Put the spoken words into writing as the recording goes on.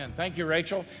And thank you,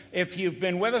 Rachel. If you've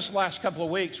been with us the last couple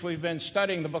of weeks, we've been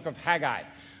studying the book of Haggai.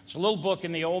 It's a little book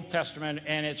in the Old Testament,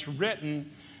 and it's written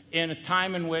in a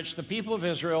time in which the people of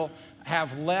Israel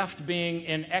have left being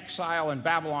in exile in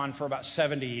Babylon for about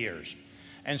 70 years.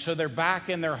 And so they're back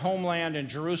in their homeland in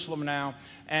Jerusalem now.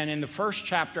 And in the first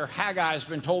chapter, Haggai has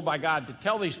been told by God to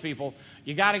tell these people,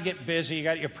 you got to get busy, you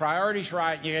got your priorities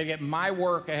right, you got to get my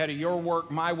work ahead of your work,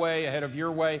 my way ahead of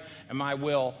your way, and my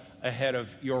will ahead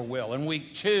of your will. In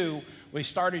week 2, we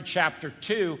started chapter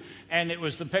 2, and it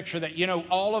was the picture that,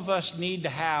 all of us need to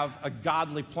have a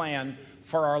godly plan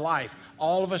for our life.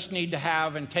 All of us need to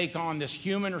have and take on this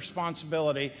human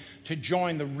responsibility to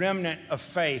join the remnant of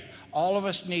faith. All of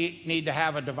us need to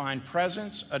have a divine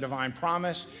presence, a divine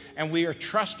promise, and we are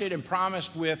trusted and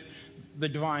promised with the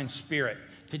divine spirit.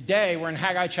 Today, we're in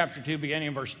Haggai chapter 2, beginning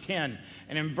in verse 10.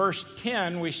 And in verse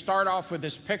 10, we start off with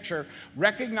this picture,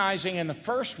 recognizing in the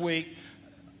first week,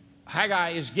 Haggai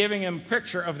is giving him a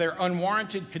picture of their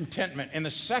unwarranted contentment. In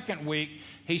the second week,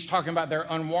 he's talking about their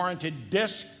unwarranted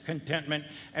discontentment.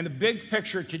 And the big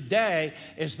picture today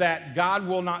is that God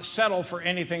will not settle for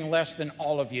anything less than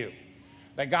all of you.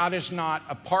 That God is not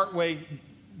a partway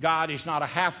God, he's not a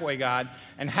halfway God.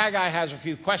 And Haggai has a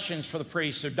few questions for the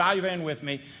priest, so dive in with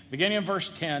me, beginning in verse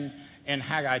 10 in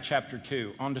Haggai chapter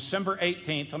 2. On December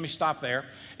 18th, let me stop there.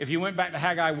 If you went back to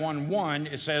Haggai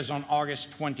 1:1, it says on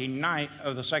August 29th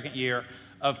of the second year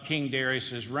of King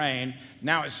Darius's reign.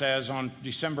 Now it says on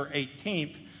December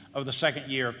 18th of the second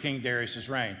year of King Darius's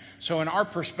reign. So in our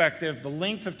perspective, the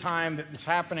length of time that's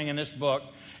happening in this book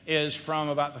is from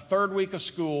about the third week of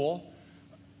school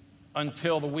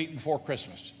until the week before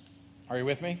Christmas. Are you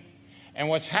with me? And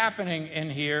what's happening in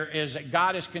here is that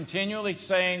God is continually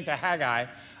saying to Haggai,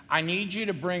 I need you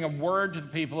to bring a word to the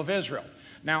people of Israel.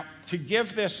 Now, to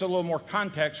give this a little more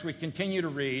context, we continue to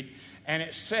read, and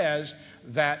it says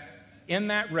that in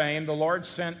that reign, the Lord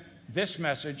sent this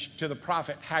message to the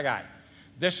prophet Haggai.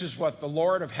 This is what the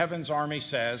Lord of Heaven's army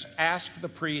says. Ask the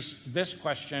priest this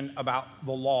question about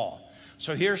the law.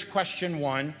 So here's question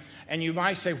 1, and you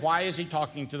might say, why is he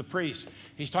talking to the priest?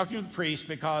 He's talking to the priest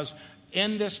because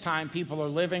in this time, people are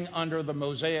living under the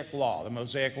Mosaic law. The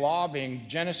Mosaic law being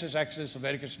Genesis, Exodus,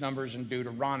 Leviticus, Numbers, and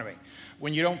Deuteronomy.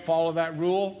 When you don't follow that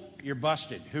rule, you're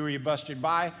busted. Who are you busted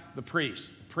by? The priests.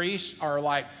 The priests are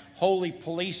like holy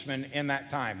policemen in that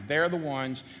time. They're the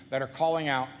ones that are calling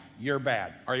out, you're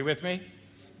bad. Are you with me?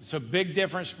 It's a big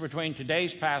difference between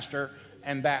today's pastor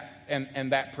and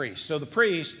that priest. So the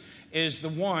priest is the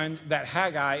one that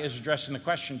Haggai is addressing the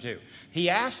question to. He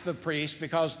asked the priest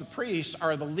because the priests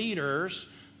are the leaders,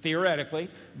 theoretically,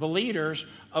 the leaders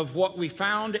of what we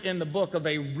found in the book of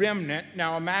a remnant.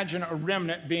 Now imagine a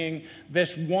remnant being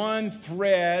this one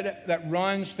thread that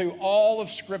runs through all of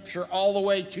Scripture all the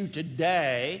way to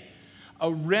today. A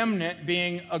remnant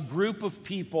being a group of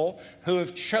people who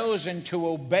have chosen to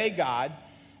obey God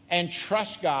and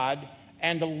trust God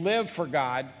and to live for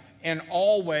God in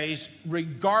all ways,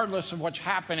 regardless of what's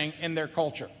happening in their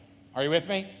culture. Are you with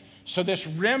me? So this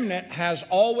remnant has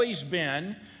always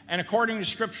been, and according to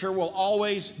Scripture will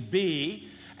always be.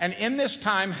 And in this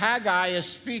time, Haggai is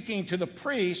speaking to the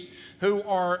priests who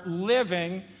are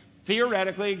living,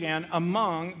 theoretically again,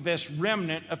 among this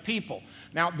remnant of people.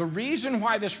 Now, the reason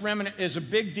why this remnant is a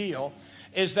big deal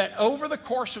is that over the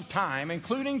course of time,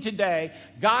 including today,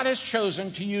 God has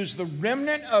chosen to use the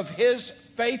remnant of his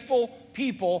faithful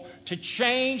people to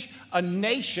change a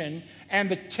nation and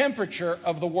the temperature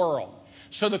of the world.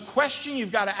 So the question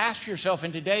you've got to ask yourself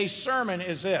in today's sermon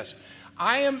is this: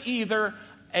 I am either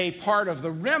a part of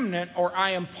the remnant or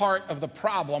I am part of the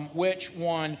problem. Which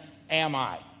one am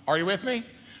I? Are you with me?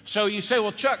 So you say,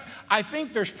 well, Chuck, I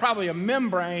think there's probably a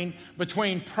membrane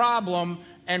between problem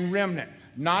and remnant.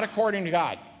 Not according to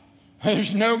God.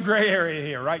 There's no gray area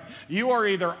here, right? You are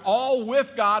either all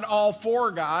with God, all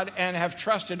for God, and have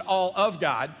trusted all of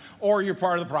God, or you're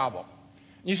part of the problem.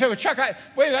 You say, well, Chuck,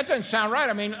 wait, that doesn't sound right.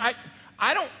 I mean,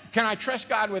 can I trust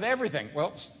God with everything?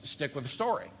 Well, stick with the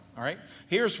story, all right?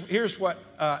 Here's what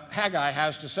Haggai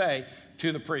has to say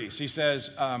to the priests. He says,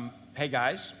 hey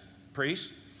guys,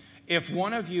 priests, if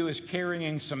one of you is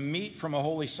carrying some meat from a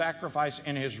holy sacrifice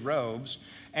in his robes,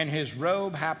 and his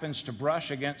robe happens to brush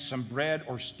against some bread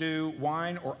or stew,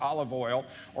 wine or olive oil,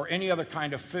 or any other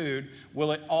kind of food,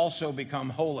 will it also become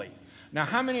holy? Now,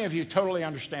 how many of you totally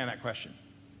understand that question?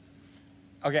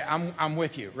 Okay, I'm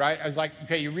with you, right? I was like,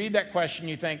 okay, you read that question,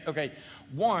 you think, okay,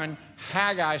 one,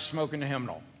 Haggai's smoking the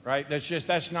hymnal, right?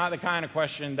 That's not the kind of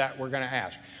question that we're going to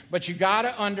ask. But you got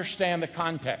to understand the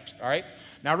context, all right?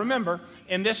 Now remember,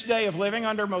 in this day of living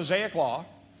under Mosaic law,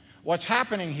 what's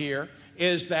happening here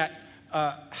is that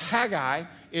Haggai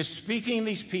is speaking to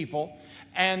these people,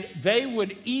 and they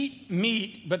would eat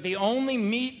meat, but the only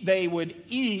meat they would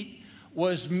eat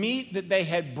was meat that they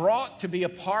had brought to be a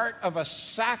part of a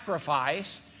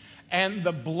sacrifice, and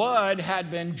the blood had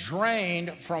been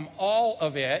drained from all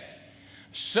of it.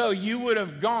 So you would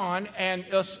have gone, and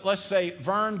let's say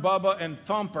Vern, Bubba, and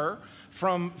Thumper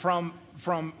from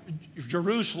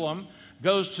Jerusalem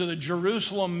goes to the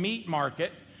Jerusalem meat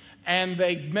market, and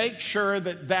they make sure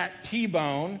that that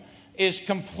T-bone is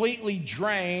completely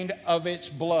drained of its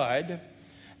blood,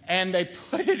 and they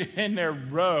put it in their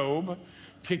robe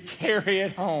to carry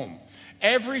it home.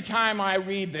 Every time I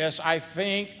read this, I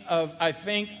think of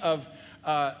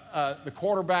the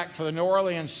quarterback for the New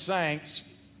Orleans Saints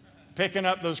picking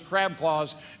up those crab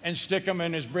claws and stick them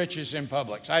in his britches in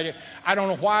Publix. I don't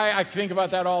know why I think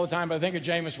about that all the time, but I think of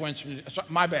Jameis Winston.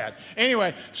 My bad.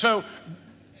 Anyway, so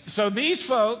these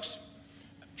folks,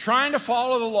 trying to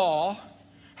follow the law,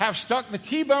 have stuck the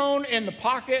T-bone in the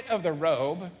pocket of the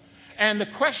robe, and the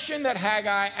question that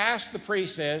Haggai asked the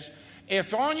priest is,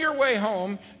 if on your way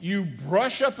home you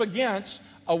brush up against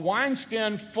a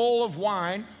wineskin full of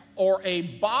wine or a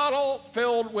bottle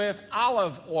filled with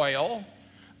olive oil,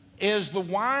 is the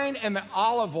wine and the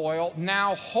olive oil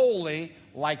now holy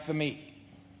like the meat?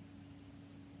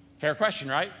 Fair question,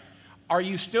 right? Are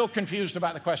you still confused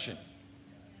about the question?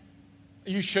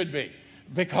 You should be,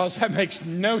 because that makes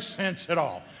no sense at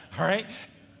all right?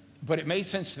 But it made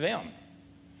sense to them.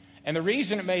 And the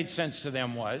reason it made sense to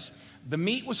them was the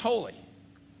meat was holy.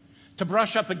 To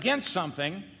brush up against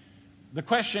something, the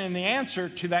question and the answer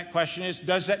to that question is,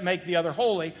 does that make the other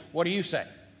holy? What do you say?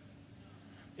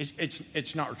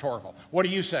 It's not rhetorical. What do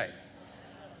you say?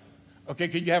 Okay,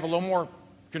 could you have a little more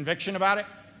conviction about it?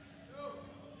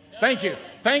 Thank you.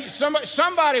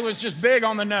 Somebody was just big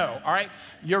on the no, all right?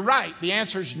 You're right. The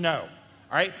answer is no, all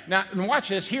right? Now, watch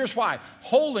this. Here's why.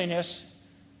 Holiness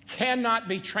cannot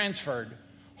be transferred.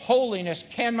 Holiness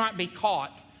cannot be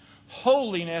caught.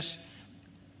 Holiness,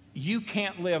 you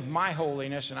can't live my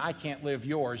holiness and I can't live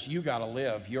yours. You got to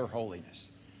live your holiness.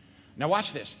 Now,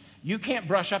 watch this. You can't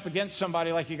brush up against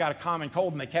somebody like you got a common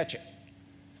cold and they catch it.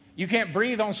 You can't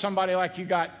breathe on somebody like you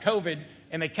got COVID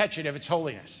and they catch it if it's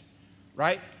holiness,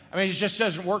 right? I mean, it just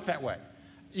doesn't work that way.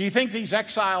 You think these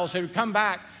exiles who come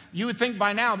back, you would think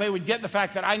by now they would get the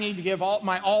fact that I need to give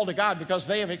my all to God because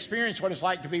they have experienced what it's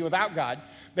like to be without God.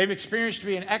 They've experienced to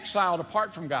be an exile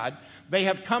apart from God. They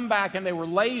have come back and they were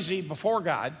lazy before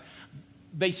God.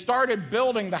 They started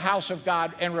building the house of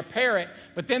God and repair it,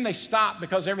 but then they stopped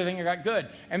because everything got good.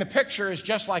 And the picture is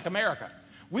just like America.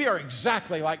 We are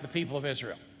exactly like the people of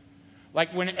Israel.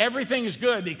 Like when everything is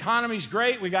good, the economy's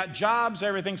great, we got jobs,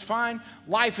 everything's fine,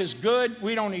 life is good,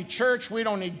 we don't need church, we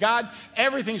don't need God,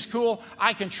 everything's cool,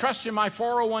 I can trust in my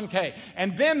 401k.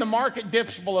 And then the market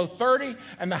dips below 30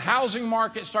 and the housing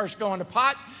market starts going to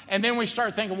pot, and then we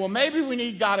start thinking, well, maybe we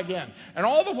need God again. And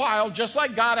all the while, just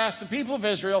like God asked the people of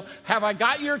Israel, have I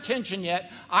got your attention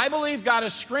yet? I believe God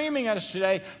is screaming at us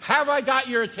today, have I got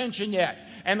your attention yet?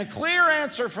 And the clear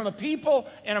answer from the people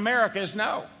in America is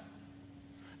no.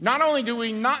 Not only do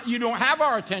you don't have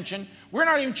our attention, we're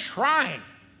not even trying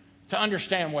to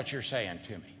understand what you're saying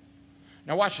to me.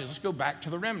 Now watch this, let's go back to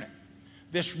the remnant.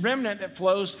 This remnant that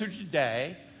flows through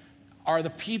today are the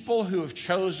people who have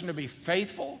chosen to be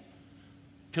faithful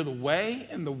to the way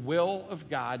and the will of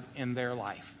God in their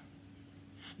life.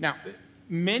 Now,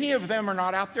 many of them are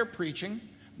not out there preaching.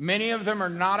 Many of them are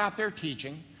not out there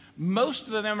teaching. Most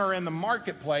of them are in the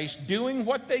marketplace doing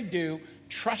what they do,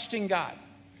 trusting God.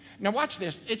 Now watch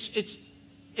this,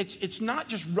 it's not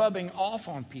just rubbing off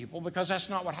on people because that's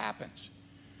not what happens.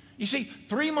 You see,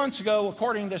 3 months ago,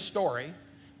 according to this story,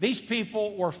 these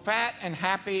people were fat and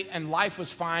happy and life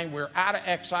was fine. We're out of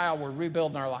exile, we're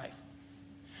rebuilding our life.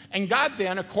 And God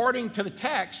then, according to the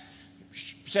text,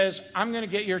 says, I'm going to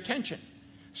get your attention.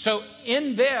 So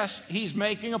in this, he's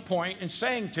making a point and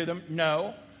saying to them,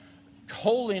 no,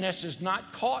 holiness is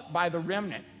not caught by the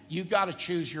remnant. You've got to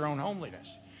choose your own holiness.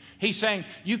 He's saying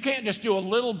you can't just do a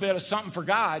little bit of something for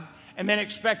God and then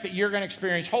expect that you're going to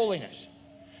experience holiness.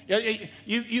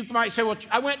 You might say, well,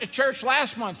 I went to church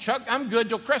last month, Chuck. I'm good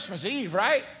till Christmas Eve,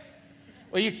 right?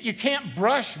 Well, you can't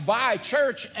brush by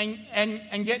church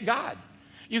and get God.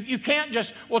 You can't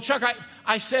just, well, Chuck,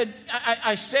 I said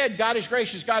God is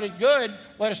gracious, God is good.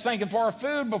 Let us thank him for our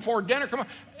food before dinner. Come on.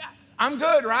 I'm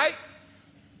good, right?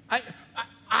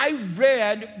 I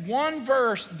read one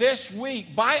verse this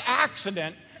week by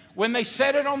accident when they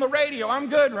said it on the radio. I'm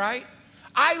good, right?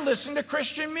 I listen to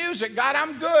Christian music. God,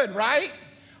 I'm good, right?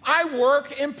 I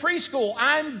work in preschool.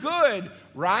 I'm good,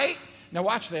 right? Now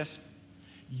watch this.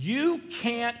 You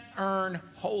can't earn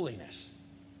holiness.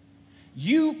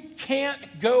 You can't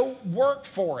go work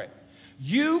for it.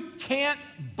 You can't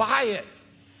buy it.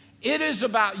 It is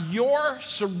about your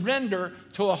surrender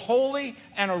to a holy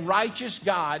and a righteous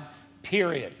God,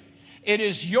 period. It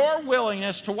is your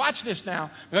willingness to, watch this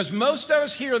now, because most of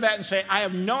us hear that and say, I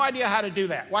have no idea how to do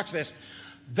that. Watch this.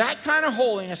 That kind of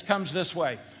holiness comes this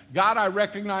way. God, I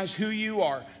recognize who you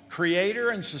are, creator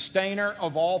and sustainer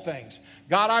of all things.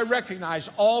 God, I recognize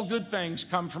all good things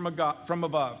come from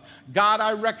above. God,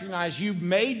 I recognize you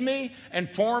made me and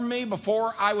formed me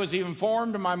before I was even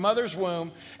formed in my mother's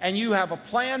womb, and you have a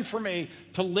plan for me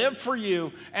to live for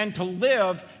you and to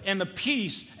live in the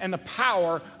peace and the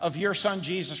power of your Son,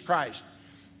 Jesus Christ.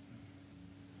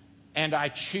 And I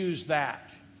choose that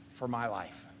for my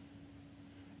life.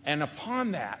 And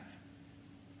upon that,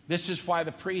 this is why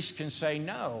the priest can say,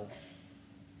 no,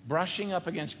 brushing up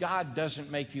against God doesn't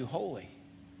make you holy.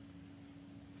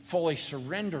 Fully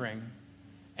surrendering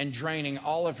and draining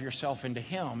all of yourself into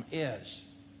Him is.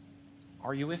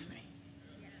 Are you with me?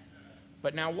 Yes.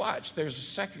 But now watch, there's a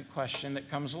second question that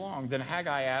comes along. Then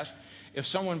Haggai asked, if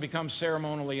someone becomes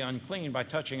ceremonially unclean by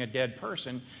touching a dead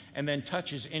person and then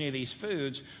touches any of these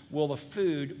foods, will the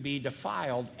food be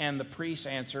defiled? And the priest's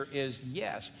answer is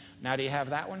yes. Now, do you have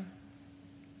that one?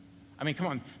 I mean, come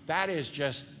on, that's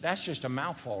just a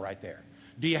mouthful right there.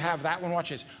 Do you have that one? Watch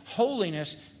this.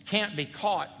 Holiness can't be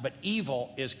caught, but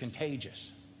evil is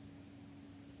contagious.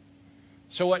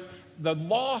 So what the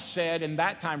law said in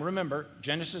that time, remember,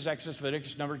 Genesis, Exodus,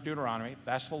 Leviticus, Numbers, Deuteronomy,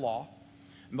 that's the law.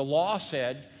 And the law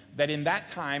said that in that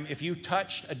time, if you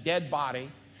touched a dead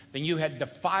body, then you had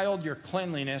defiled your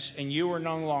cleanliness and you were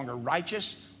no longer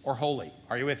righteous or holy.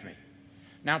 Are you with me?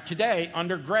 Now today,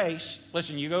 under grace,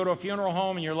 listen, you go to a funeral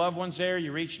home and your loved one's there,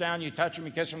 you reach down, you touch them,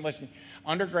 you kiss them, listen,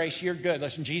 under grace, you're good.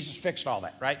 Listen, Jesus fixed all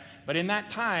that, right? But in that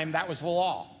time, that was the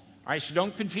law, all right? So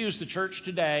don't confuse the church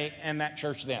today and that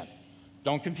church then.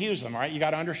 Don't confuse them, all right? You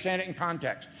got to understand it in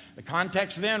context. The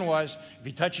context then was, if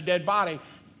you touch a dead body,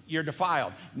 you're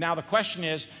defiled. Now the question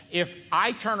is, if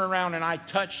I turn around and I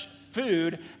touch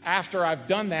food after I've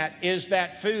done that, is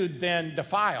that food then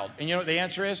defiled? And you know what the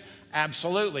answer is?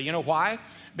 Absolutely. You know why?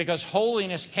 Because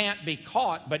holiness can't be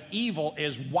caught, but evil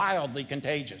is wildly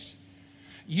contagious.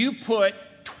 You put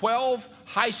 12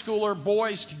 high schooler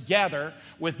boys together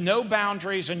with no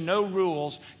boundaries and no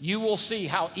rules, you will see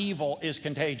how evil is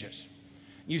contagious.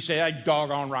 You say, I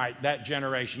doggone right, that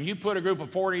generation. You put a group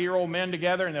of 40-year-old men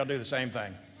together and they'll do the same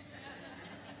thing.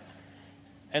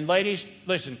 And ladies,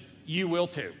 listen, you will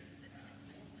too.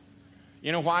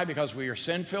 You know why? Because we are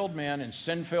sin-filled men and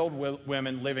sin-filled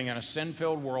women living in a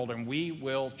sin-filled world, and we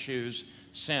will choose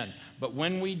sin. But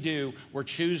when we do, we're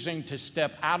choosing to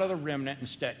step out of the remnant and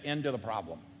step into the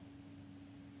problem.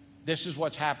 This is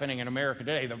what's happening in America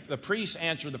today. The priests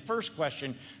answered the first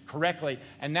question correctly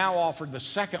and now offered the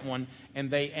second one,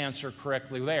 and they answer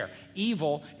correctly there.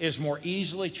 Evil is more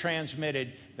easily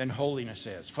transmitted than holiness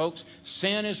is. Folks,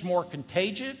 sin is more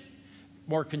contagious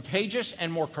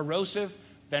and more corrosive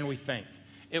than we think.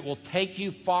 It will take you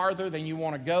farther than you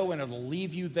want to go, and it'll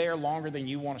leave you there longer than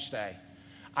you want to stay.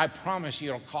 I promise you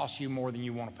it'll cost you more than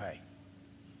you want to pay.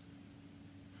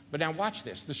 But now watch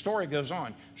this. The story goes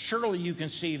on. Surely you can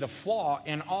see the flaw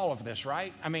in all of this,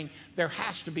 right? I mean, there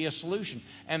has to be a solution,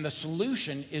 and the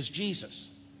solution is Jesus.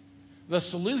 The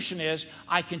solution is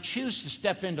I can choose to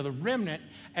step into the remnant,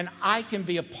 and I can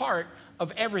be a part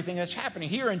of everything that's happening.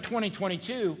 Here in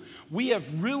 2022, we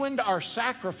have ruined our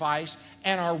sacrifice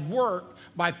and our work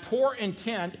by poor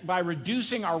intent, by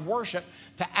reducing our worship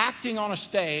to acting on a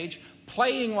stage,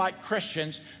 playing like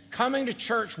Christians, coming to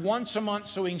church once a month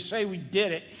so we can say we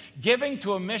did it, giving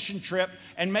to a mission trip,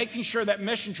 and making sure that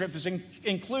mission trip is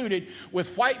included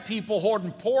with white people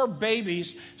holding poor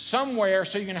babies somewhere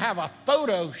so you can have a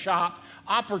Photoshop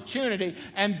opportunity,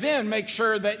 and then make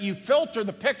sure that you filter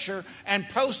the picture and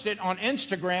post it on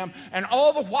Instagram. And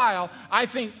all the while, I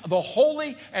think the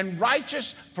holy and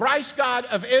righteous thrice God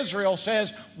of Israel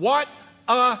says, what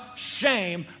a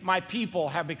shame my people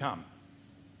have become.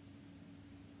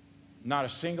 Not a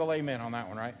single amen on that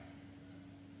one, right?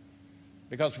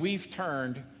 Because we've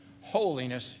turned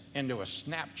holiness into a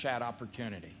Snapchat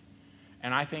opportunity.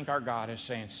 And I think our God is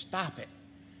saying, stop it.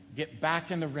 Get back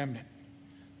in the remnant.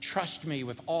 Trust me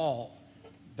with all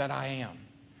that I am.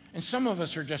 And some of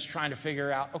us are just trying to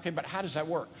figure out, okay, but how does that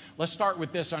work? Let's start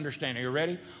with this understanding. Are you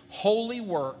ready? Holy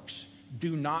works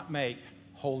do not make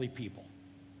holy people.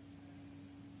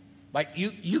 Like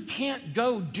you can't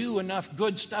go do enough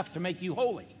good stuff to make you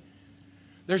holy.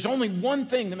 There's only one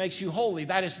thing that makes you holy.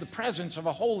 That is the presence of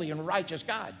a holy and righteous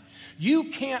God. You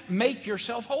can't make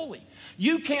yourself holy.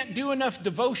 You can't do enough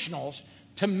devotionals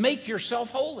to make yourself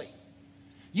holy.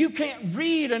 You can't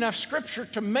read enough scripture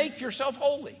to make yourself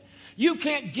holy. You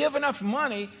can't give enough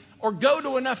money or go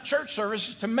to enough church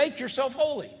services to make yourself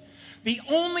holy. The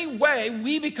only way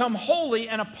we become holy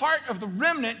and a part of the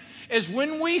remnant is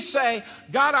when we say,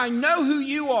 God, I know who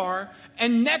you are,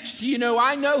 and next to you know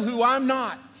I know who I'm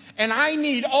not. And I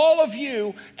need all of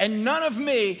you and none of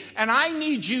me, and I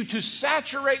need you to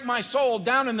saturate my soul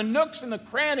down in the nooks and the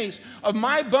crannies of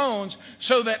my bones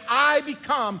so that I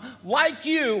become like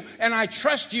you and I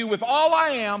trust you with all I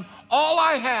am, all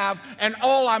I have, and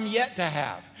all I'm yet to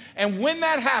have. And when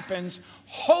that happens,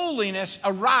 holiness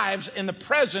arrives in the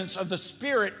presence of the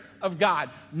Spirit of God,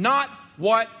 not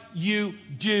what you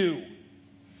do.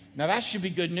 Now that should be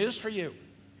good news for you.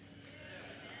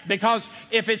 Because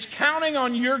if it's counting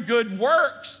on your good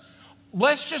works,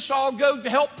 let's just all go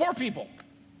help poor people.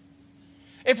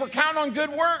 If we're counting on good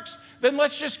works, then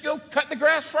let's just go cut the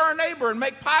grass for our neighbor and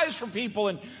make pies for people.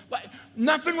 And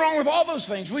nothing wrong with all those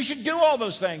things. We should do all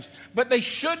those things. But they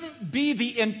shouldn't be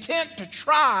the intent to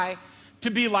try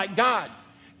to be like God.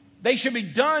 They should be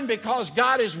done because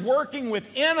God is working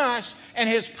within us and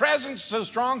his presence is so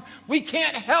strong, we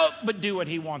can't help but do what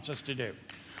he wants us to do.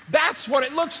 That's what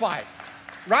it looks like,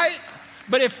 right?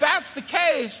 But if that's the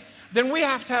case, then we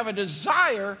have to have a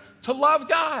desire to love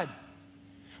God.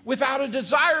 Without a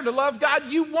desire to love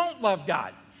God, you won't love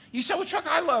God. You say, well, Chuck,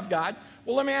 I love God.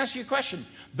 Well, let me ask you a question.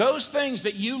 Those things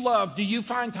that you love, do you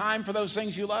find time for those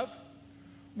things you love?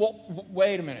 Well,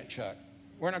 wait a minute, Chuck.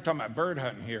 We're not talking about bird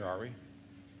hunting here, are we?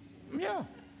 Yeah.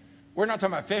 We're not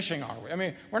talking about fishing, are we? I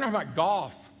mean, we're not talking about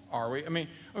golf, are we? I mean,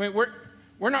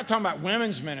 we're not talking about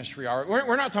women's ministry, are we?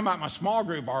 We're not talking about my small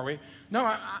group, are we?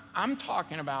 No, I'm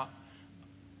talking about,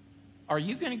 are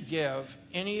you going to give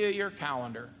any of your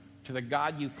calendar to the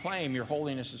God you claim your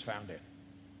holiness is found in?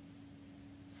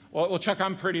 Well, Chuck,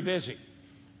 I'm pretty busy.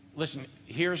 Listen,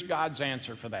 here's God's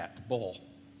answer for that. Bull.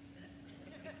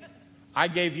 I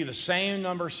gave you the same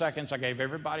number of seconds I gave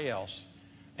everybody else,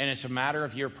 and it's a matter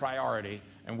of your priority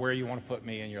and where you want to put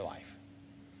me in your life.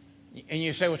 And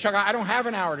you say, well, Chuck, I don't have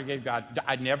an hour to give God.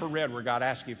 I never read where God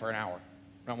asked you for an hour,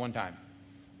 not one time.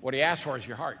 What he asked for is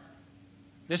your heart.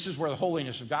 This is where the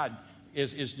holiness of God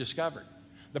is discovered.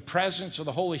 The presence of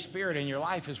the Holy Spirit in your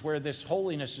life is where this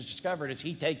holiness is discovered as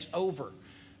he takes over,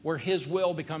 where his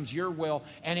will becomes your will,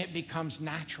 and it becomes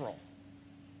natural.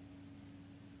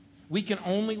 We can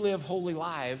only live holy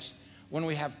lives when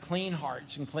we have clean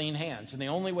hearts and clean hands. And the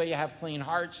only way you have clean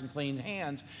hearts and clean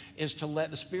hands is to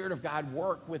let the Spirit of God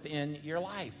work within your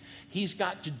life. He's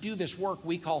got to do this work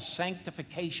we call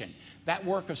sanctification. That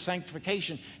work of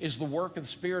sanctification is the work of the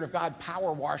Spirit of God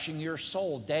power washing your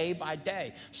soul day by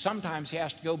day. Sometimes he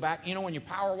has to go back. You know, when you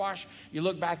power wash, you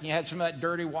look back and you had some of that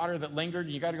dirty water that lingered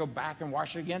and you got to go back and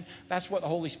wash it again. That's what the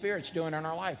Holy Spirit's doing in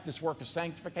our life, this work of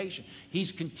sanctification.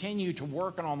 He's continued to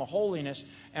work on the holiness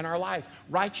in our life.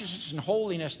 Righteousness and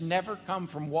holiness never come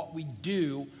from what we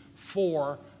do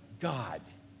for God.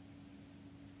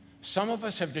 Some of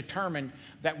us have determined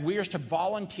that we're to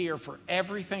volunteer for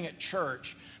everything at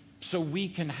church so we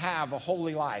can have a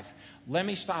holy life. Let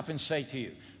me stop and say to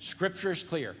you, Scripture is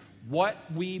clear. What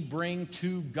we bring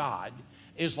to God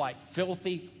is like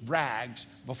filthy rags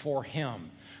before him.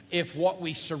 If what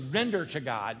we surrender to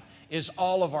God is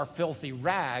all of our filthy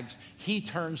rags, he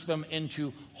turns them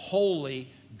into holy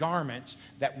garments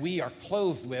that we are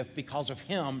clothed with because of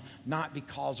him, not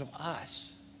because of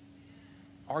us.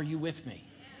 Are you with me?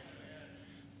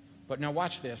 But now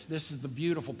watch this. This is the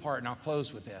beautiful part, and I'll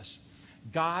close with this.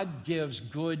 God gives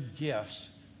good gifts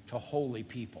to holy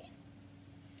people.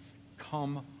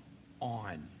 Come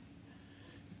on.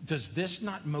 Does this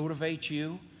not motivate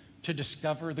you to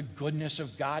discover the goodness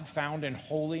of God found in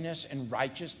holiness and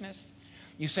righteousness?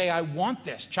 You say, I want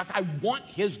this. Chuck, I want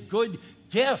his good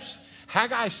gifts.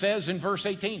 Haggai says in verse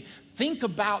 18, think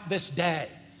about this day,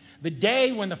 the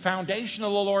day when the foundation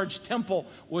of the Lord's temple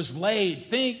was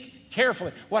laid. Think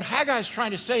carefully. What Haggai is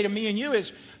trying to say to me and you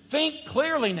is, think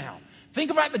clearly now. Think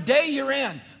about the day you're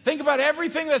in. Think about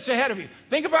everything that's ahead of you.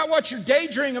 Think about what you're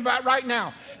daydreaming about right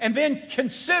now. And then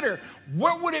consider,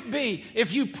 what would it be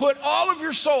if you put all of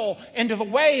your soul into the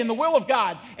way and the will of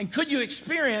God? And could you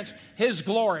experience his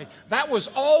glory? That was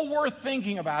all worth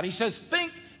thinking about. He says,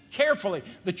 think carefully.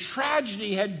 The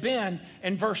tragedy had been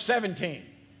in verse 17,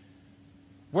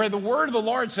 where the word of the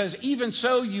Lord says, even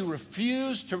so you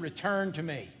refuse to return to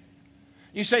me.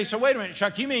 You say, so wait a minute,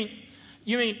 Chuck, you mean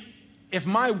if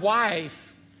my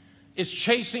wife is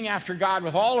chasing after God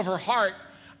with all of her heart,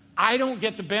 I don't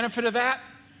get the benefit of that?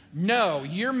 No,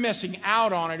 you're missing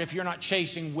out on it if you're not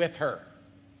chasing with her.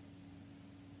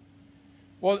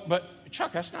 Well, but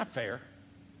Chuck, that's not fair.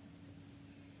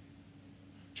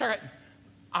 Chuck,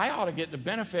 I ought to get the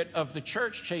benefit of the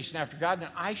church chasing after God, and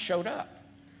I showed up.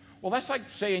 Well, that's like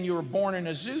saying you were born in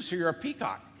a zoo, so you're a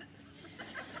peacock.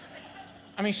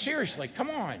 I mean, seriously, come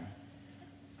on.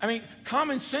 I mean,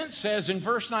 common sense says in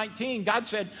verse 19, God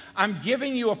said, I'm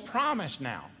giving you a promise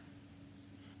now.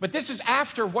 But this is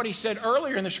after what he said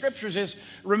earlier in the scriptures is,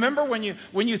 remember when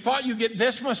you thought you get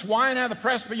this much wine out of the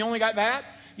press, but you only got that?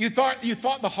 You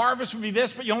thought the harvest would be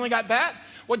this, but you only got that?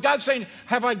 What God's saying,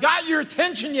 have I got your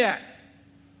attention yet?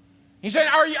 He said,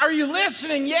 are you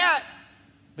listening yet?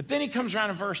 But then he comes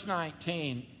around in verse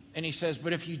 19 and he says,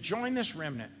 but if you join this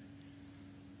remnant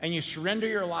and you surrender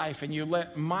your life and you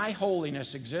let my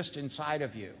holiness exist inside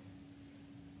of you,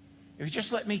 if you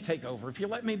just let me take over, if you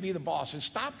let me be the boss, and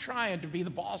stop trying to be the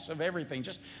boss of everything,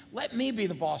 just let me be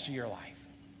the boss of your life.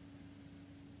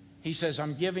 He says,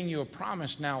 I'm giving you a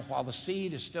promise now while the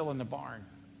seed is still in the barn.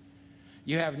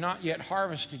 You have not yet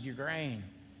harvested your grain,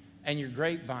 and your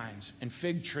grapevines and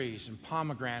fig trees and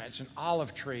pomegranates and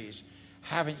olive trees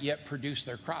haven't yet produced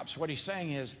their crops. What he's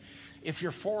saying is, if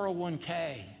your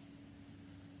 401k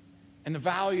and the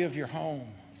value of your home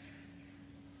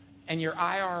and your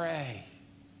IRA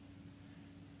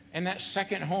and that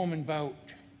second home and boat,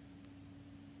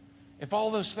 if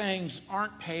all those things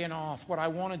aren't paying off, what I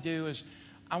want to do is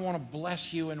I want to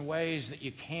bless you in ways that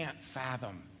you can't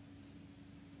fathom.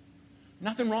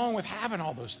 Nothing wrong with having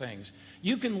all those things.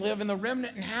 You can live in the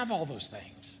remnant and have all those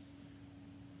things.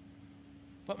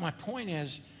 But my point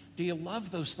is, do you love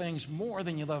those things more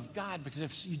than you love God? Because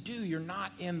if you do, you're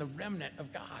not in the remnant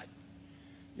of God.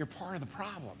 You're part of the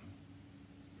problem.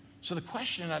 So the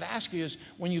question I'd ask you is,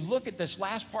 when you look at this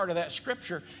last part of that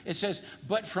scripture, it says,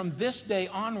 but from this day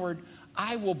onward,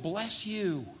 I will bless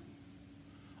you.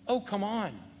 Oh, come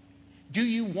on. Do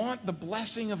you want the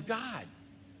blessing of God?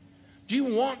 Do you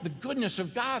want the goodness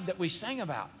of God that we sang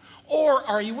about? Or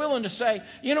are you willing to say,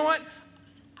 you know what?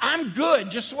 I'm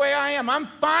good just the way I am. I'm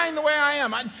fine the way I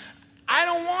am. I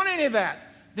don't want any of that.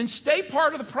 Then stay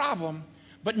part of the problem.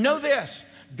 But know this,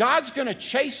 God's going to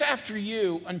chase after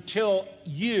you until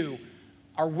you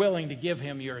are willing to give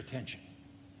him your attention.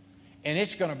 And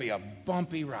it's going to be a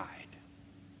bumpy ride.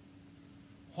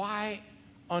 Why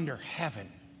under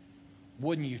heaven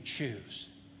wouldn't you choose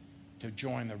to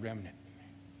join the remnant?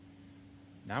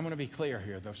 Now, I'm going to be clear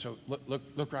here, though. So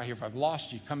look right here. If I've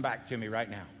lost you, come back to me right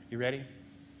now. You ready?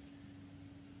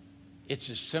 It's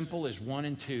as simple as 1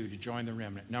 and 2 to join the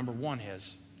remnant. Number 1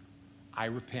 is, I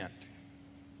repent.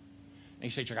 And you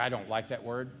say, Chuck, I don't like that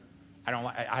word.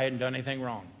 I hadn't done anything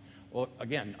wrong. Well,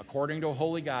 again, according to a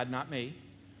holy God, not me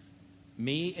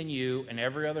and you and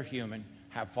every other human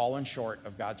have fallen short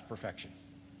of God's perfection.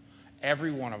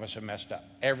 Every one of us have messed up.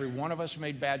 Every one of us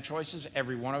made bad choices.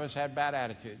 Every one of us had bad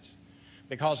attitudes.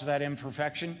 Because of that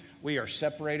imperfection, we are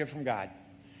separated from God.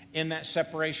 In that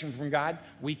separation from God,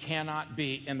 we cannot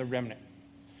be in the remnant.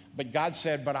 But God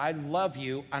said, but I love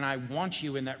you and I want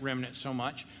you in that remnant so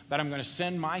much that I'm going to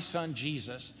send my son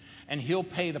Jesus, and he'll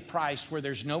pay the price where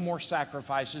there's no more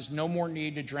sacrifices, no more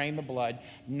need to drain the blood,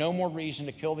 no more reason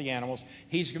to kill the animals.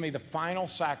 He's going to be the final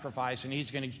sacrifice, and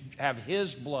he's going to have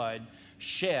his blood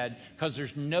shed, because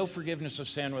there's no forgiveness of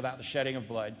sin without the shedding of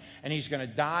blood. And he's going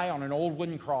to die on an old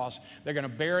wooden cross. They're going to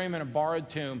bury him in a borrowed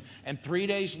tomb. And 3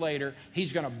 days later,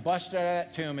 he's going to bust out of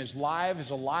that tomb as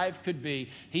alive could be.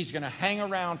 He's going to hang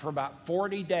around for about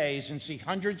 40 days and see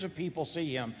hundreds of people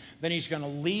see him. Then he's going to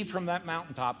leave from that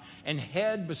mountaintop and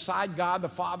head beside God the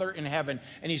Father in heaven.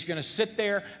 And he's going to sit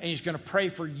there and he's going to pray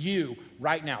for you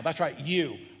right now. That's right,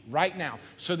 you right now,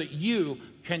 so that you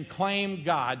can claim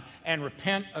God and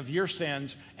repent of your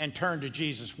sins and turn to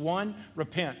Jesus. 1,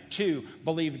 repent. 2,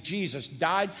 believe Jesus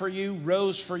died for you,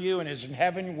 rose for you, and is in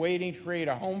heaven waiting to create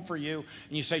a home for you.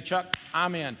 And you say, Chuck,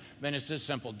 I'm in. Then it's this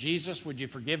simple. Jesus, would you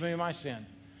forgive me my sin?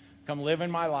 Come live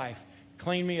in my life.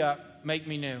 Clean me up. Make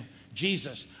me new.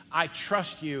 Jesus, I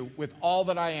trust you with all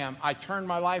that I am. I turn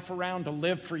my life around to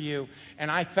live for you, and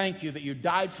I thank you that you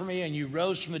died for me and you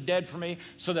rose from the dead for me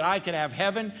so that I could have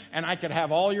heaven and I could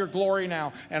have all your glory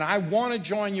now. And I want to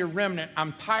join your remnant.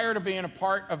 I'm tired of being a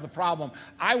part of the problem.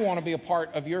 I want to be a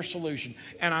part of your solution,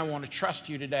 and I want to trust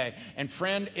you today. And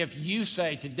friend, if you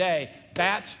say today,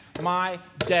 that's my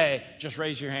day, just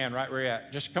raise your hand right where you're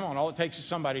at. Just come on. All it takes is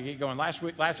somebody to get going.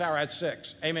 Last hour I had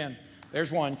 6. Amen.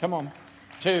 There's 1. Come on.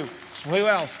 2. So who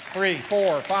else? 3,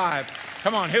 4, 5.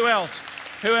 Come on, who else?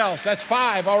 Who else? That's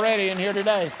 5 already in here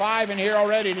today. 5 in here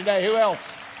already today. Who else?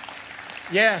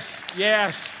 Yes,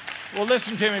 yes. Well,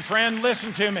 listen to me, friend.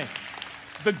 Listen to me.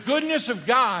 The goodness of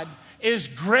God is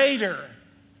greater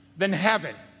than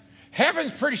heaven.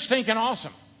 Heaven's pretty stinking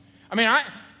awesome. I mean,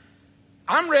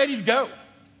 I'm ready to go.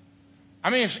 I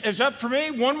mean, it's up for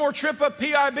me. One more trip up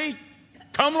PIB.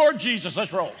 Come, Lord Jesus,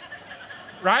 let's roll.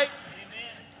 Right?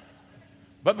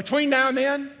 But between now and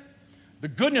then, the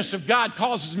goodness of God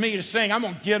causes me to sing, I'm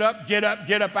going to get up, get up,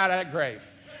 get up out of that grave.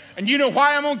 And you know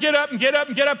why I'm going to get up and get up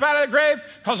and get up out of the grave?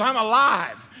 Because I'm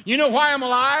alive. You know why I'm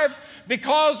alive?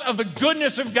 Because of the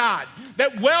goodness of God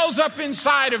that wells up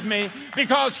inside of me,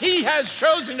 because he has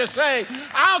chosen to say,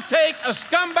 I'll take a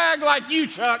scumbag like you,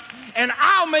 Chuck, and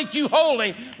I'll make you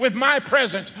holy with my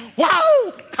presence.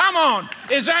 Whoa, come on.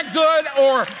 Is that good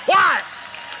or what?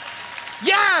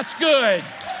 Yeah, it's good.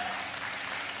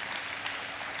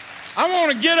 I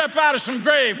want to get up out of some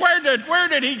grave. Where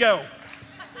did he go?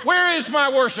 Where is my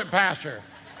worship pastor?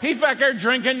 He's back there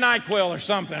drinking NyQuil or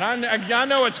something. I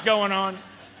know what's going on.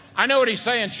 I know what he's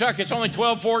saying, Chuck. It's only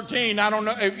 12:14. I don't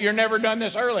know. You're never done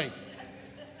this early.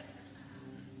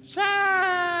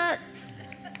 Zach.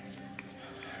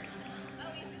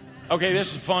 Okay,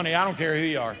 this is funny. I don't care who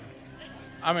you are.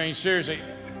 I mean, seriously.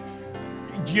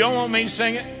 Do you want me to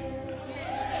sing it?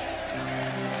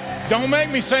 Don't make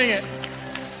me sing it.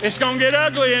 It's going to get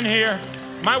ugly in here.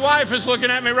 My wife is looking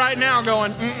at me right now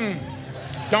going,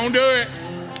 don't do it.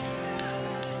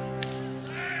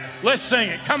 Let's sing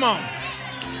it. Come on.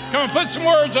 Come on, put some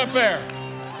words up there.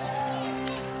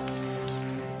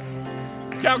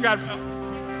 Y'all got to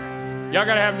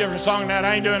have a different song than that.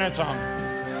 I ain't doing that song.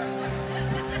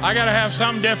 I got to have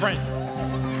something different.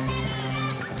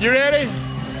 You ready?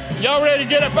 Y'all ready to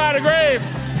get up out of the grave?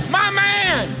 My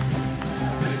man! We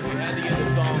had to get the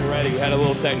song ready. We had a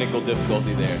little technical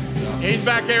difficulty there. So. He's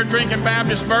back there drinking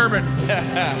Baptist bourbon.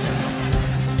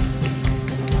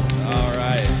 All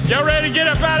right. Y'all ready to get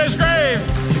up out of his grave?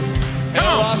 Come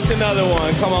Hell on. lost another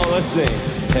one. Come on, let's sing.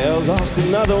 Hell lost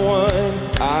another one.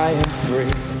 I am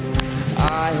free.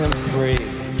 I am free.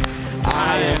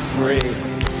 I am free.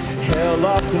 Hell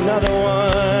lost another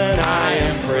one. I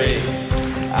am free.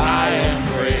 I am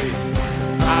free.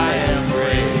 I am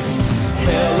free.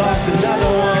 Hell lost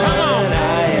another one. Come on.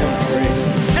 I am free.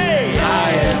 Hey,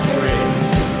 I am free.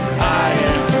 I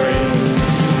am free.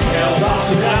 Hell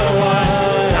lost another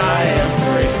one. I am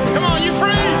free. Come on, you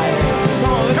free?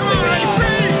 Come on, let's Come sing on, it are you out.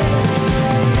 free?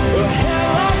 Hell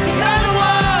lost another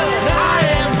one. I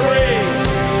am free.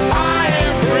 I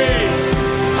am free.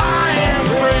 I am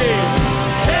free.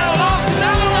 Hell lost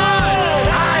another one.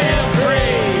 I am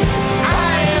free.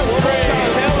 I am free.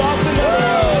 Hell lost another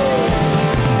one.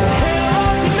 Hell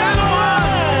lost another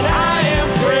one. I am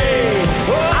free.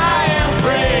 I am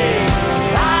free.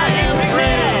 I am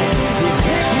free. He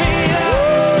picked me up.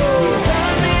 He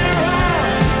turned me around.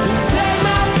 He set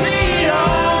my feet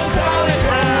on solid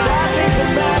ground. I thank the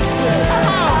Master.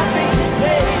 I thank the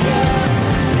Savior.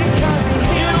 Because he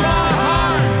healed my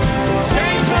heart.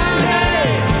 Changed my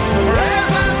name.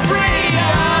 Forever free.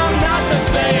 I'm not the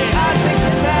same. I thank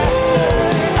the Master.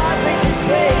 I thank the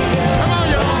Savior. Come on,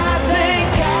 y'all. I thank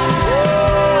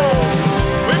God.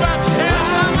 We about to dance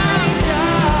something out.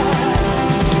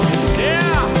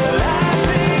 Yeah.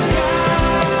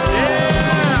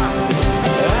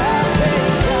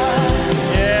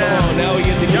 Yeah. Come on, now we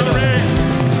get to get Y'all up. ready?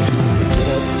 Get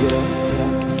up, get up, get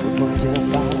up. We're gonna get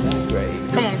up out of that grave.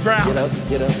 Come on, growl. Get up,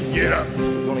 get up. Get up.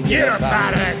 We're gonna Get up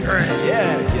out of that grave.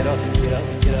 Yeah, get up, get up,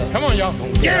 get up. Come on, y'all.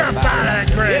 Get up out of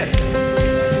that grave.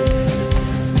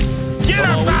 Get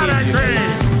Come up on, we out of that need you. grave.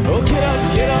 Oh, get up,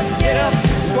 get up, get up.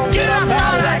 We're gonna Get up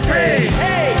out of that grave.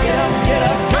 Hey, get up, get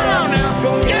up. Come on now.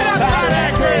 Gonna Get up out of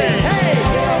that grave. Hey,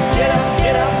 get up, get up,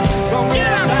 get up. Gonna Get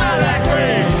up out of that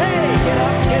grave. Hey, get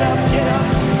up, get up, get up.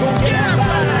 Gonna Get up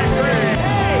out of that grave.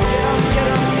 Hey, get up, get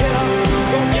up, get up.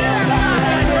 Gonna Get up out of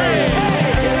that grave. Hey,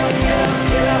 get up, get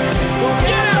up, get up. Gonna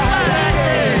Get up out of that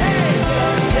grave. Hey, get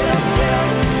up, get up, get up.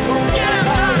 Gonna Get up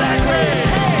out of that grave.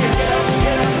 Hey, get up,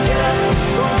 get up, get up.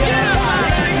 Gonna Get up out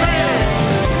of that grave.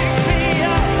 pick me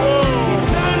up. He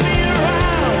turned me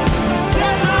around.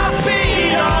 Set my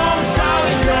feet on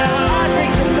solid ground. I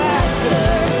thank the Master.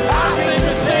 I thank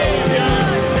the Savior.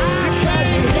 Because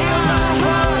he healed my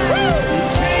heart. He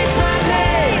changed my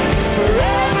name.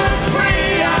 Forever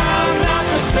free. I'm not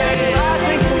the same. I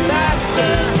thank the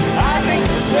Master. I thank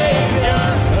the Savior.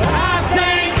 I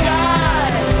thank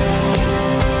God.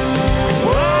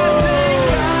 Oh, I thank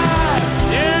God.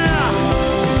 Yeah.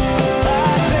 I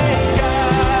thank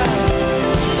God.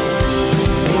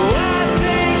 Oh, I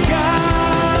thank God.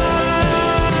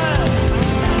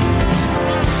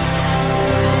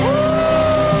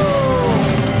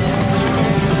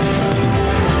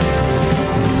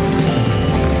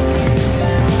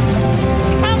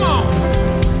 Come on.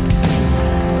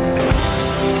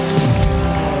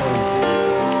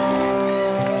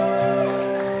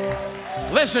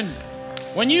 Listen,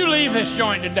 when you leave this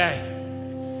joint today,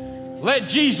 let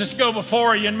Jesus go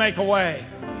before you and make a way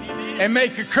and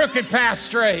make a crooked path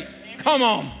straight. Come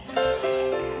on.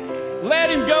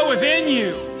 him go within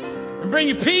you and bring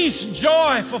you peace,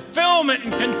 joy, fulfillment,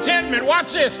 and contentment.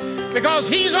 Watch this, because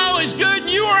he's always good and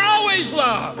you are always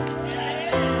loved.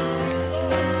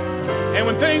 And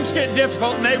when things get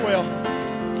difficult, and they will,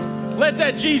 let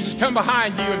that Jesus come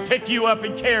behind you and pick you up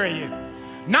and carry you.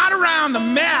 Not around the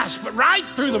mess, but right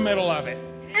through the middle of it.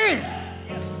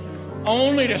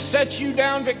 Only to set you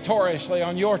down victoriously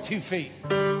on your 2 feet.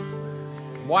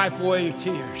 Wipe away your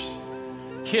tears.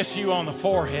 Kiss you on the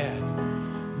forehead.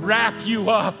 Wrap you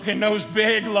up in those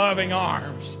big loving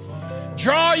arms.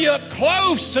 Draw you up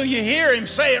close so you hear him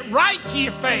say it right to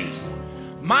your face.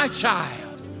 My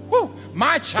child. Woo,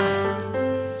 my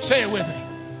child. Say it with me.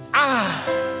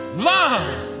 I love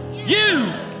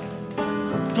you.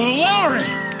 Glory.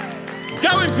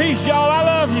 Go in peace, y'all. I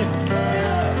love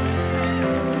you.